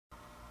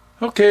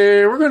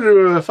Okay, we're going to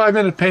do a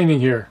 5-minute painting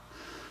here,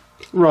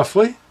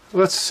 roughly.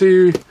 Let's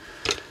see.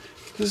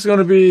 This is going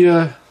to be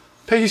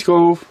Peggy's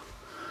Cove.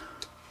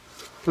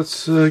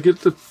 Let's get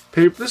the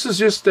paper. This is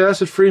just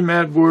acid-free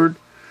mat board.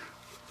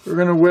 We're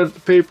going to wet the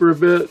paper a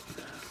bit.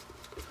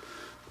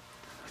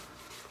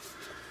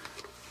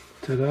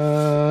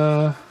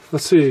 Ta-da!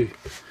 Let's see.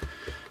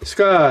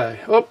 Sky.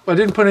 Oh, I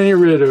didn't put any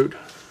red out.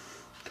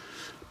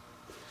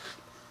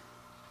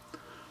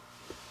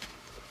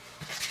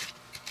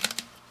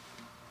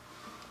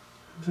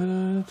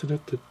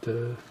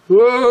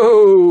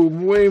 Whoa!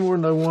 Way more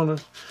than I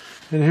wanted.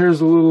 And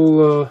here's a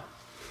little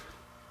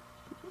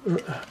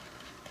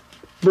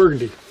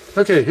burgundy.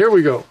 Okay, here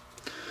we go.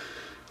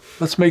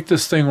 Let's make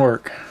this thing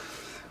work.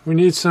 We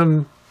need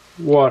some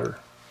water.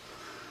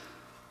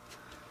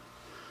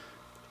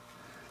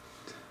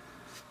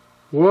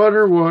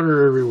 Water,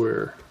 water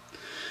everywhere.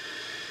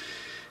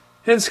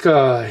 And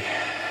sky.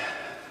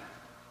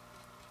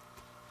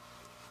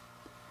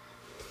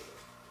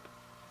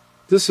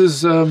 This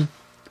is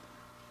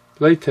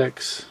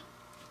latex.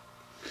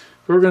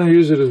 We're going to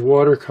use it as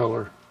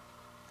watercolor.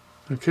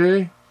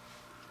 Okay?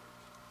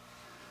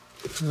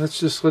 Let's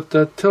just let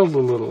that tilt a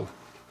little.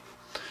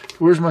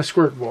 Where's my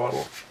squirt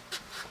bottle?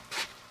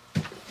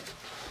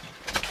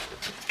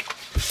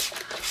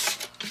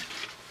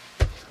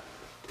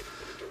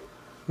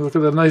 Look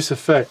at the nice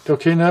effect.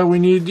 Okay, now we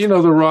need, you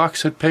know, the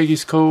rocks at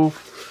Peggy's Cove.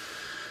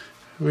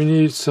 We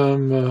need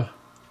some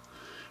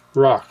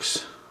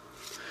rocks.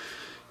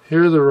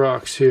 Here are the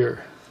rocks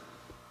here.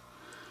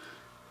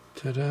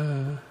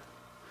 Ta-da!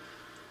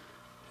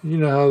 You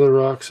know how the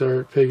rocks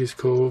are at Peggy's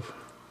Cove.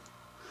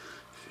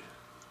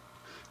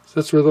 So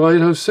that's where the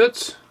lighthouse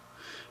sits.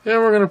 And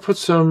we're going to put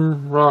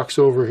some rocks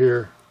over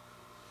here.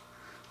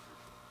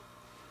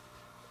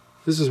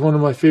 This is one of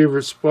my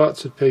favorite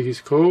spots at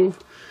Peggy's Cove.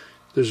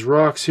 There's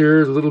rocks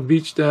here, a little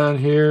beach down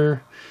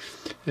here,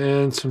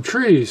 and some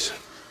trees.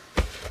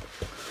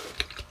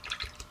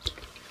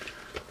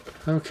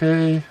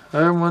 Okay,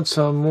 I want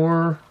some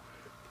more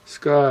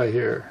sky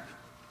here.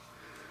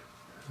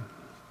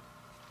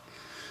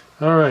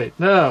 Alright,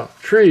 now,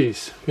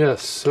 trees.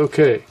 Yes,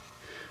 okay.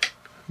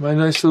 My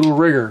nice little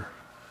rigger.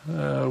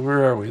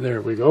 Where are we?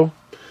 There we go.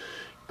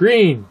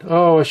 Green.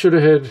 Oh, I should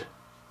have had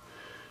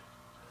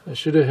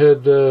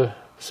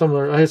some.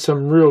 I had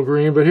some real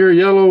green, but here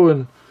yellow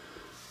and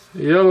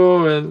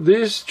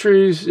these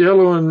trees,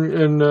 yellow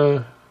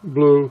and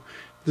blue.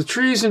 The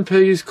trees in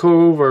Peggy's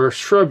Cove are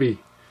shrubby.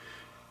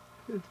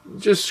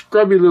 Just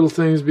scrubby little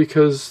things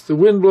because the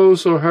wind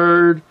blows so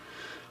hard.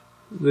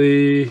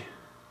 The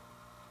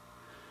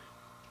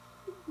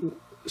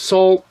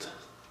salt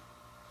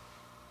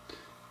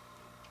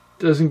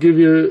doesn't give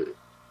you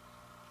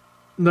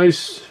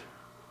nice,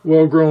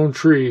 well-grown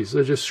trees.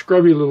 They're just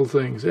scrubby little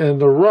things.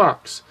 And the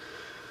rocks,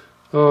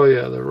 oh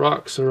yeah, the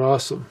rocks are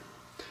awesome.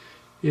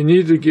 You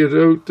need to get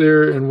out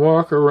there and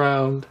walk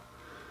around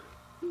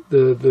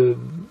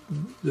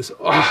this.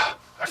 Ah,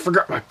 I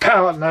forgot my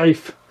palette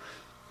knife.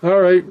 All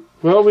right,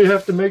 well, we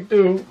have to make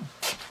do.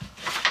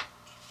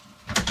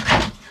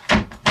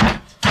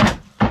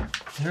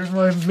 Here's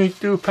my make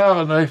do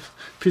palette knife,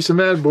 piece of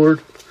mad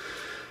board.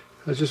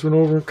 I just went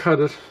over and cut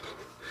it.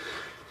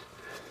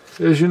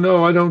 As you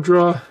know, I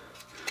don't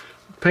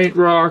paint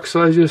rocks.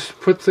 I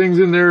just put things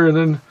in there and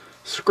then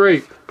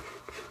scrape.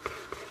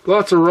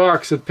 Lots of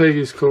rocks at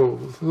Peggy's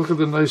Cove. Look at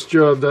the nice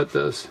job that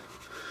does.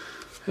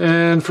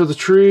 And for the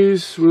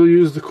trees, we'll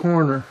use the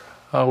corner.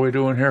 How are we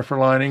doing here for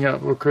lining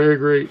up? Okay,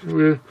 great.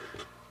 We'll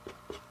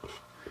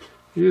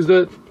use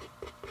that.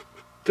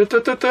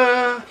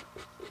 Da-da-da-da.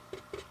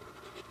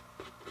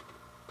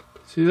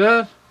 See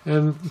that?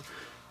 And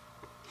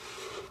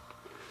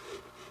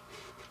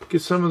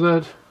get some of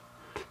that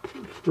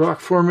rock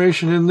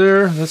formation in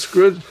there. That's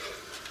good.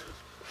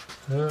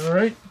 All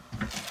right.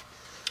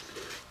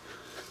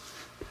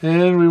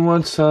 And we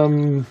want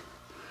some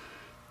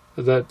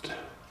of that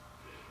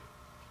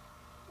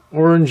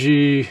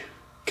orangey,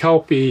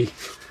 kelpy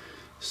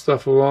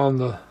stuff along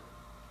the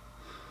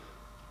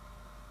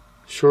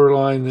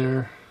shoreline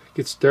there. It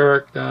gets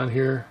dark down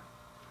here.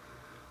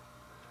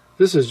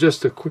 This is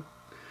just a quick,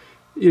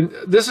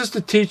 this is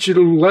to teach you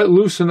to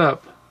loosen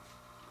up.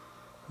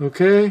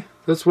 Okay?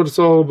 That's what it's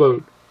all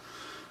about.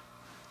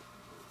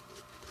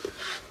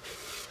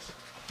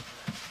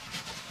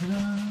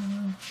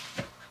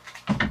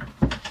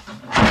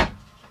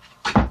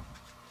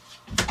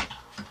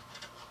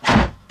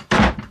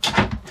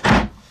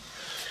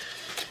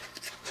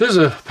 There's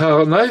a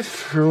palette knife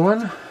for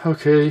one.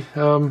 Okay,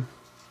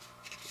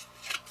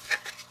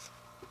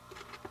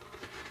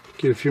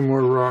 get a few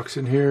more rocks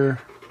in here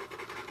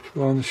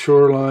along the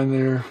shoreline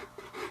there.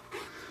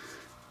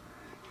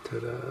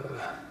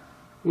 Ta-da.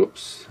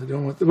 Whoops, I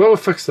don't want the, well, we'll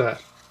fix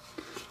that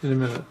in a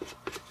minute.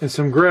 And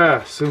some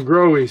grass, some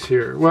growies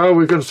here. Well,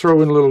 we're going to throw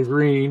in a little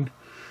green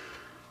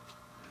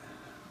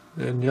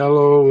and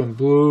yellow and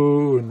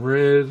blue and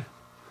red.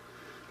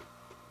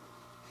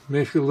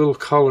 Make a little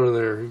color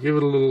there. Give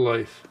it a little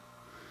life.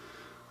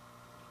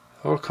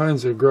 All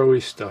kinds of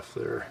growy stuff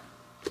there.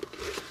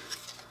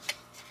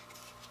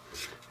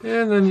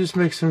 And then just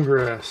make some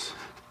grass.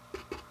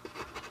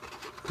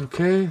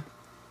 Okay.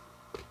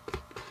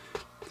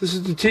 This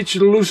is to teach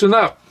you to loosen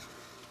up.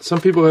 Some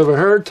people have a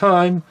hard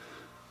time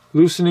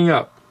loosening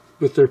up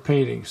with their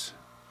paintings.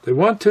 They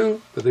want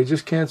to, but they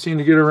just can't seem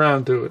to get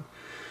around to it.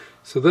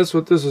 So that's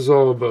what this is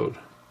all about.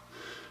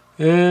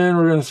 And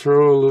we're going to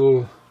throw a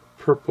little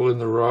purple in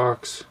the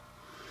rocks.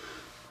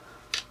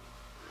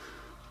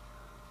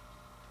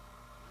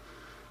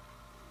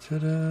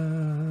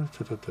 Ta-da,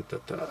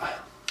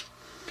 ta-da-ta-ta-ta.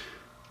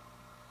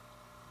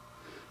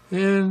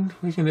 And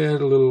we can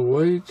add a little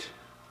white.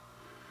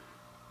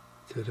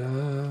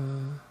 Ta-da.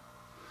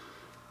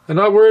 I'm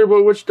not worried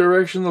about which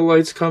direction the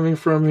light's coming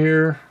from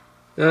here.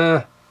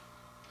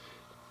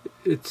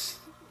 It's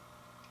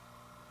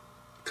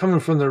coming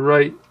from the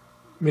right,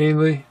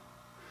 mainly.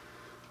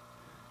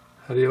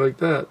 How do you like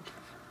that?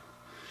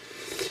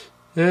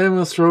 And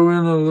we'll throw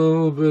in a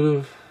little bit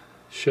of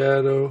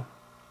shadow.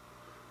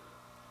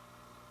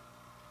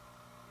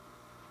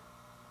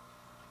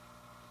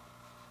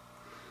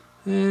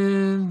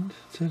 And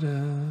ta-da,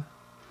 a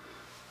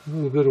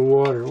little bit of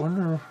water. I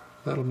wonder if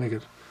that'll make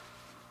it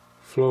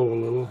flow a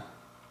little.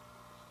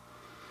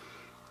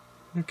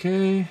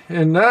 Okay,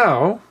 and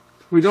now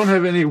we don't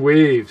have any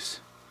waves.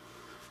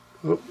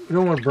 Oh, we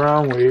don't want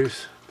brown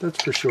waves,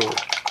 that's for sure.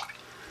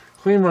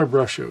 Clean my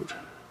brush out.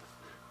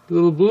 A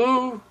little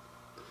blue, a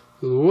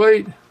little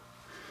white.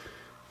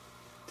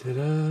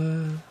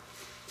 Ta-da.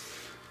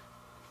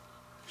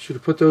 Should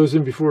have put those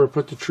in before I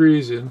put the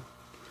trees in.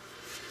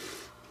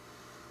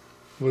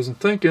 Wasn't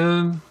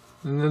thinking.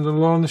 And then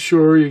along the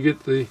shore you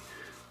get the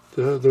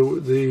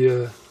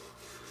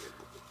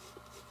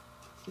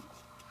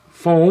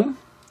foam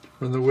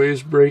from the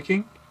waves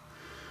breaking.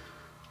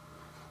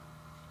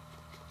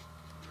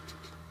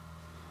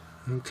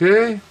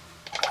 Okay.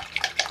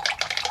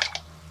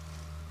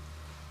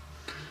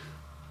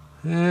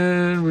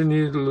 And we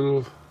need a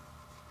little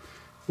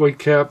white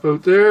cap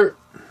out there.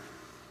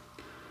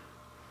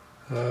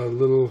 A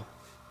little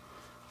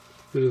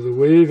bit of the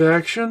wave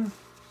action.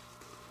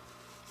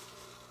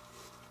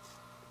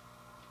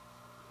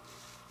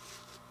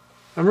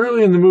 I'm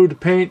really in the mood to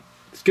paint.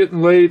 It's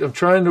getting late. I'm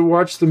trying to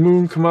watch the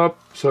moon come up,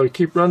 so I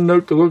keep running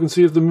out to look and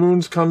see if the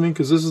moon's coming,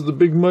 because this is the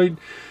big night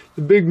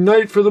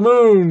for the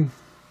moon.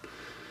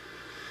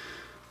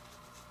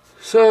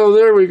 So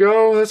there we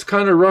go. That's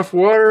kind of rough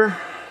water.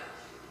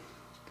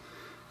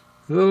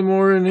 A little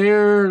more in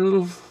here,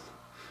 little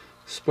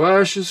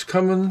splashes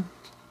coming.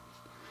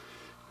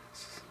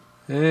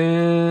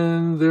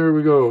 And there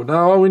we go.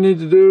 Now all we need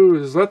to do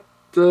is let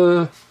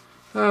the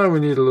we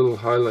need a little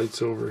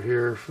highlights over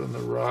here from the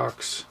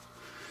rocks.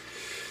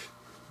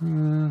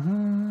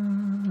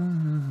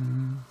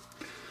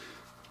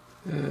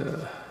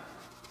 Yeah.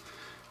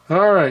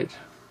 All right.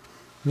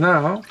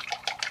 Now,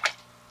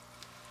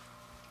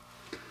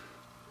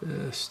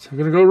 I'm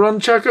gonna go run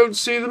check out and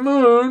see the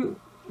moon.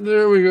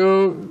 There we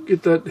go.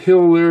 Get that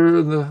hill there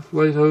in the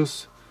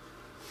lighthouse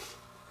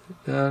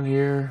down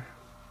here.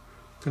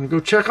 Gonna go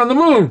check on the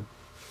moon.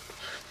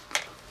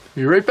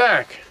 Be right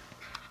back.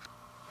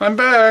 I'm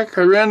back.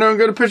 I ran down and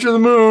got a picture of the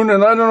moon,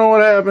 and I don't know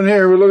what happened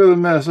here, but look at the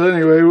mess.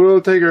 Anyway,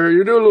 we'll take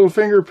you do a little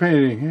finger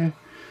painting, eh?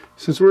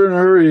 Since we're in a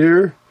hurry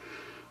here.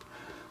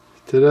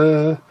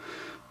 Ta-da.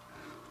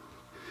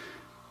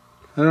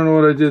 I don't know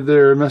what I did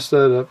there. I messed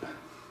that up.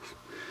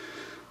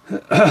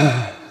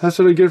 That's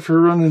what I get for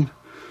running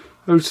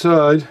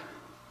outside.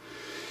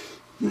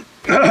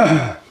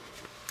 I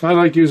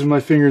like using my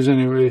fingers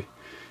anyway.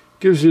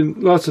 Gives you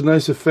lots of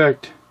nice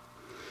effect.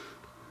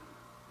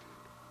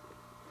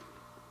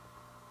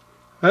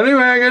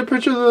 Anyway, I got a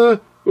picture of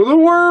the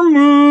worm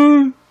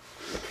moon.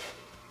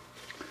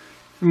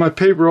 And my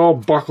paper all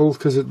buckled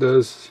because it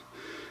does.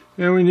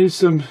 And we need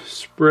some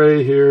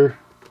spray here.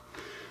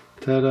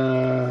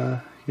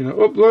 Ta-da. You know,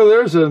 oh, look,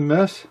 there's a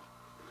mess.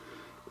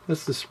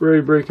 That's the spray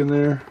breaking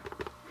there.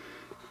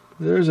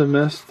 There's a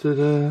mess.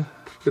 Ta-da.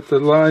 Get the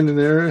line in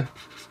there.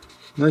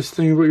 Nice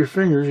thing about your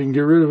fingers, you can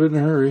get rid of it in a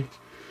hurry.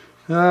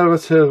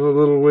 Let's have a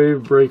little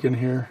wave break in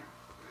here.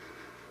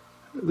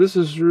 This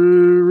is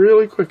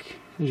really quick,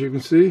 as you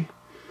can see.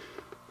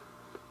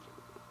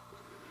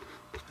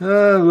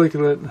 Look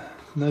at that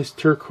nice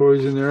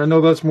turquoise in there. I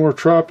know that's more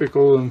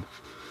tropical than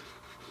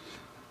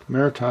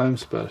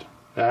Maritimes, but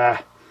we're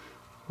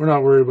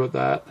not worried about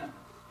that.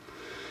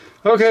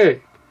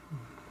 Okay,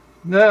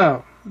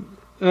 now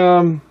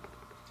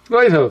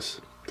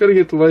lighthouse. Got to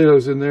get the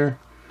lighthouse in there,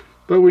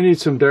 but we need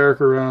some dark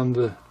around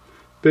the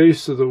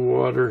base of the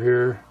water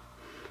here.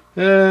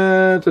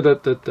 That's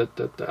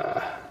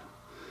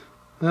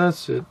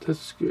it.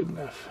 That's good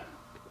enough.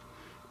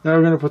 Now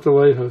we're going to put the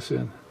lighthouse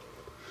in.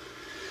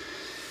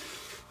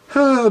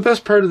 The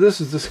best part of this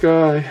is the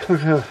sky.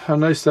 Look how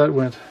nice that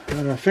went.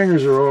 And my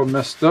fingers are all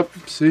messed up.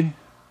 See?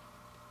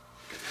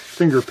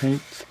 Finger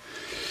paint.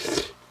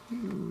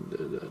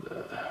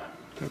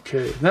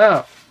 Okay,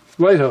 now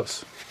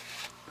lighthouse.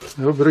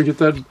 I better get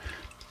that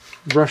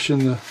brush in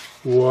the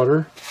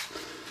water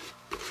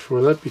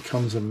before that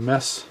becomes a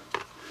mess.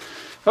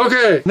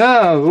 Okay,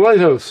 now the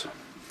lighthouse.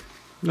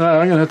 Now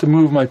I'm gonna have to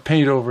move my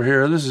paint over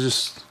here. This is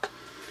just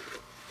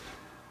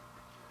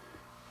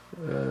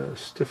a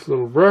stiff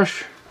little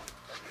brush.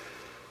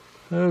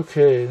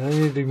 Okay, I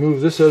need to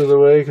move this out of the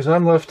way because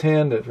I'm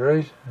left-handed,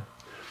 right? I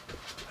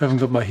haven't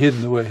got my head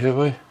in the way, have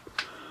I?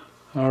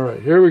 All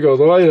right, here we go.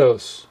 The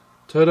lighthouse.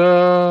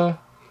 Ta-da!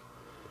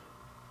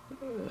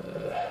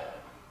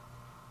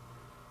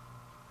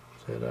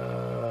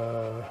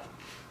 Ta-da!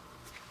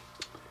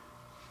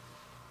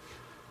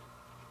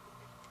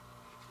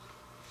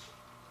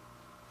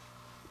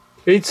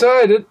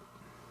 Eight-sided.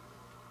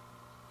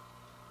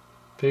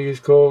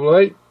 Peggy's Cove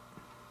light.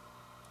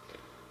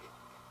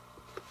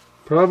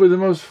 Probably the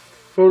most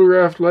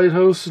photographed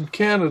lighthouse in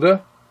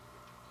Canada.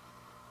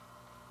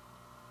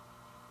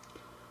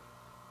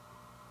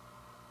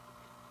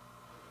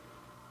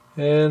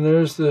 And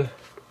there's the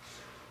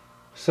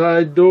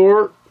side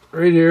door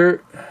right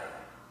here.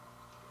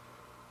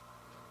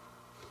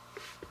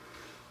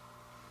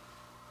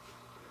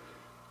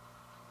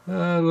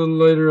 A little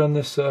lighter on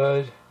this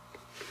side.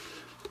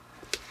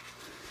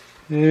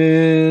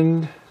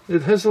 And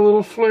it has a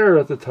little flare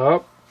at the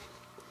top.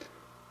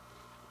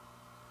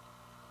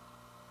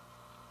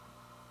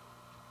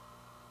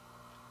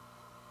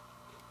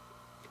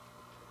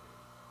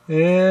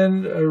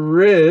 And a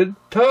red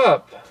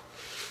top.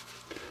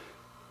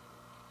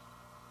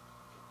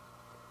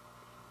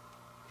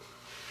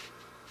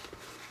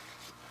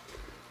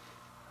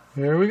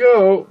 Here we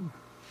go.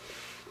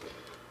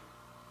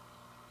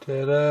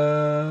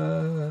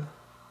 Ta-da!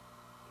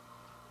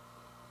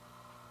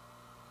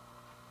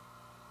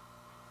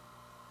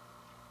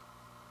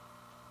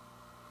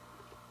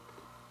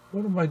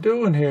 What am I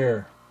doing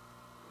here?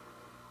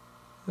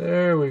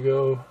 There we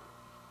go.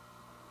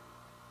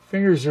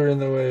 Fingers are in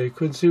the way.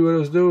 Couldn't see what I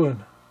was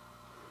doing.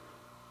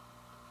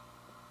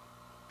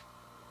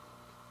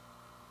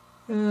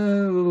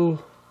 And a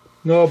little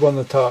knob on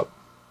the top.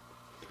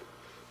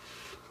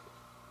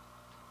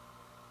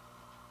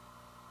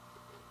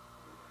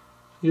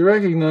 You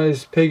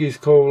recognize Peggy's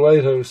Cove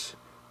Lighthouse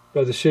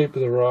by the shape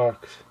of the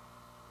rocks.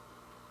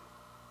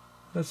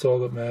 That's all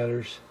that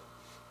matters.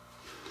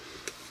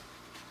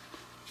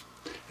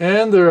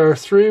 And there are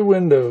 3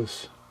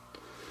 windows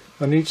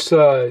on each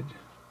side.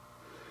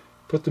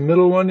 Put the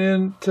middle one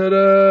in,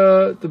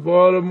 ta-da! The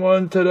bottom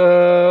one,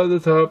 ta-da! The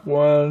top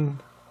one.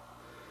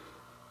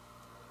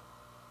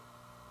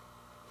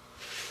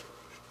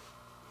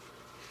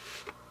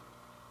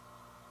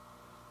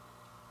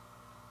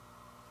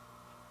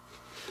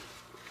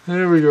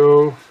 There we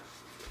go.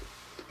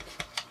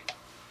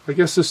 I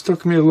guess this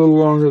took me a little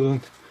longer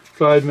than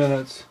 5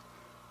 minutes.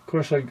 Of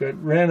course, I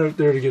ran out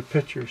there to get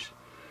pictures.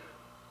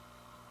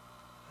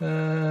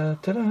 Ta-da,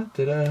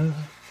 ta-da.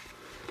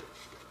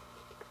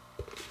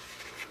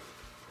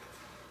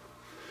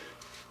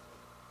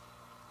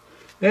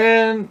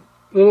 And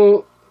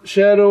little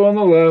shadow on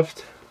the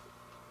left.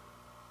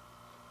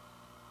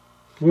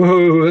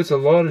 Whoa, that's a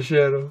lot of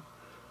shadow.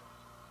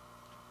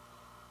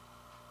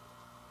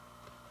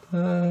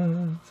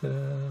 Ta-da.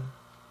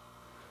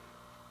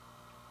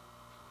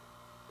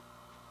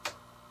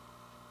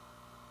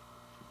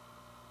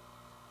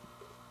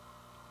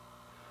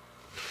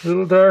 A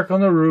little dark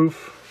on the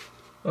roof,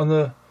 on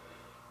the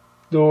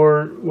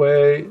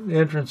doorway, the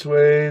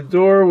entranceway,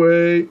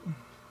 doorway.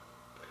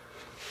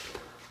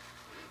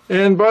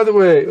 And by the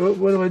way,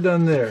 what have I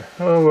done there?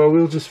 Oh well,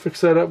 we'll just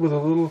fix that up with a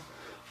little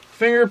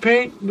finger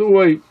paint, the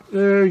white.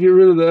 There, get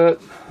rid of that.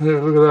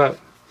 There, look at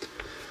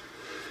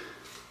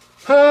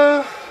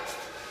that.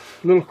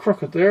 A little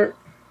crooked there.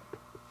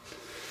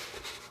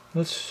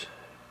 Let's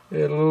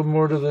add a little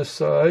more to this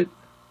side.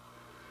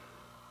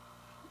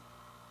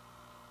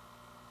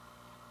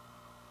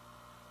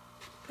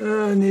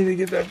 I need to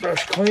get that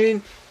brush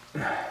clean.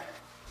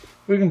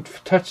 We can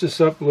touch this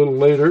up a little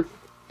later.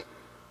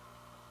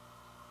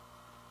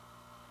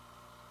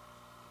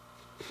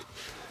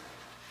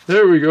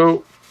 There we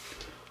go.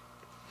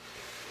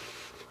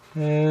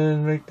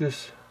 And make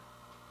this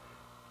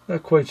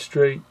not quite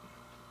straight.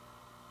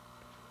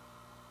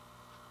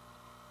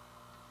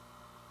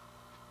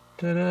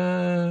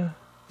 Ta-da!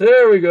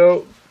 There we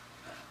go.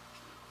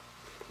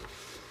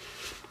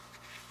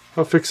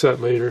 I'll fix that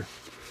later.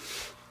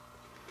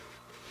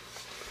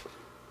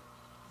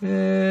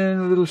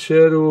 And a little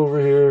shadow over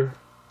here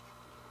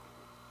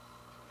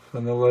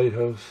on the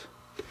lighthouse.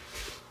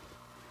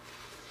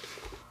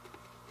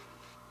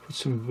 Put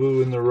some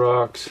blue in the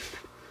rocks.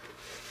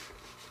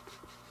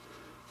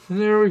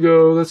 And there we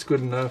go, that's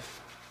good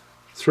enough.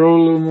 Throw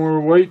a little more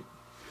white.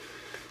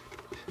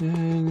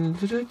 And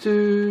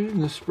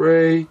the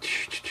spray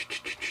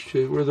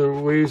where the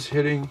waves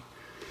hitting.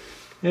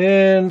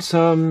 And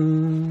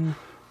some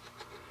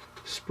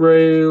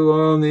spray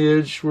along the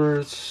edge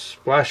where it's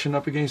splashing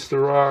up against the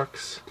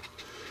rocks.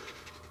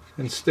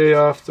 And stay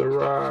off the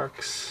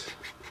rocks,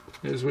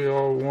 as we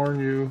all warn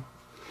you.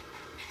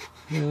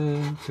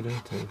 And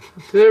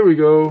there we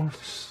go.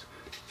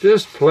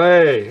 Just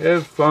play,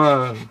 have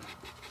fun.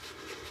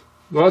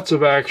 Lots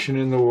of action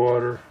in the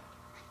water.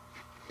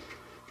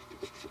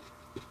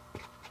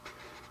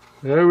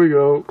 There we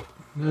go.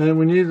 And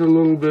we need a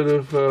little bit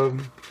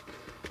of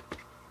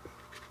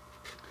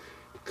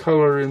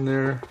color in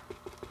there.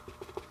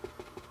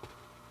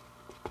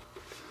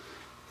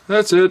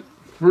 That's it.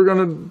 We're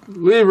gonna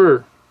leave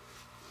her.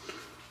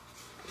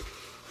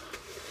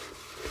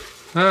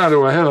 Now,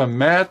 do I have a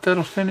mat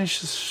that'll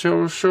finish this,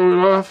 show it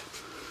off?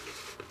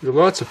 Got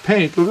lots of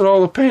paint. Look at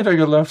all the paint I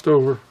got left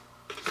over.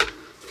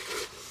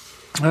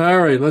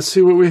 Alright, let's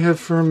see what we have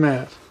for a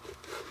mat.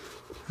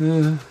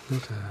 I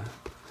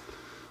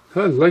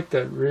like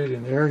that red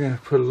in there. I'm going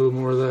to put a little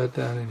more of that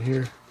down in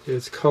here.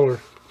 It's color.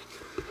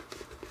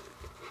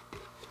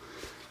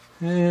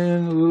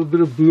 And a little bit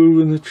of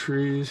blue in the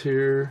trees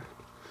here.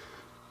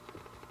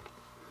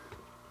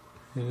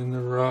 And in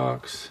the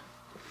rocks.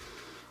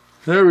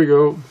 There we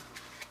go.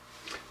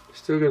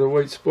 Still got a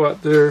white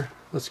spot there.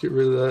 Let's get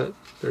rid of that.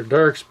 Their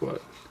dark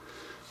spot.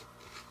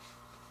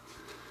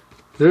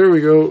 There we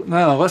go.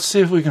 Now let's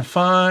see if we can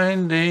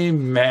find a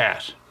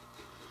mat.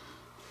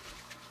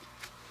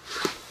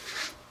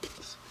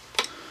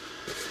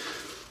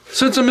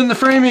 Since I'm in the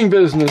framing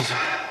business,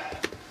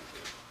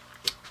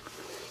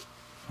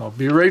 I'll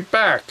be right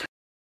back.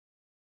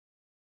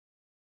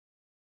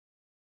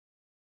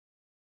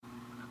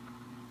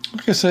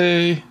 Like I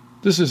say,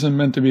 this isn't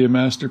meant to be a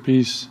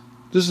masterpiece.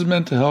 This is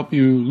meant to help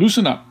you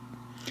loosen up.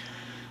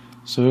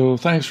 So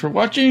thanks for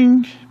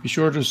watching. Be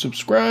sure to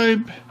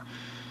subscribe,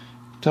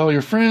 tell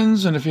your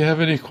friends, and if you have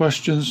any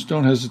questions,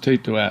 don't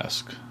hesitate to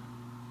ask.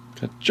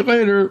 Catch you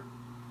later.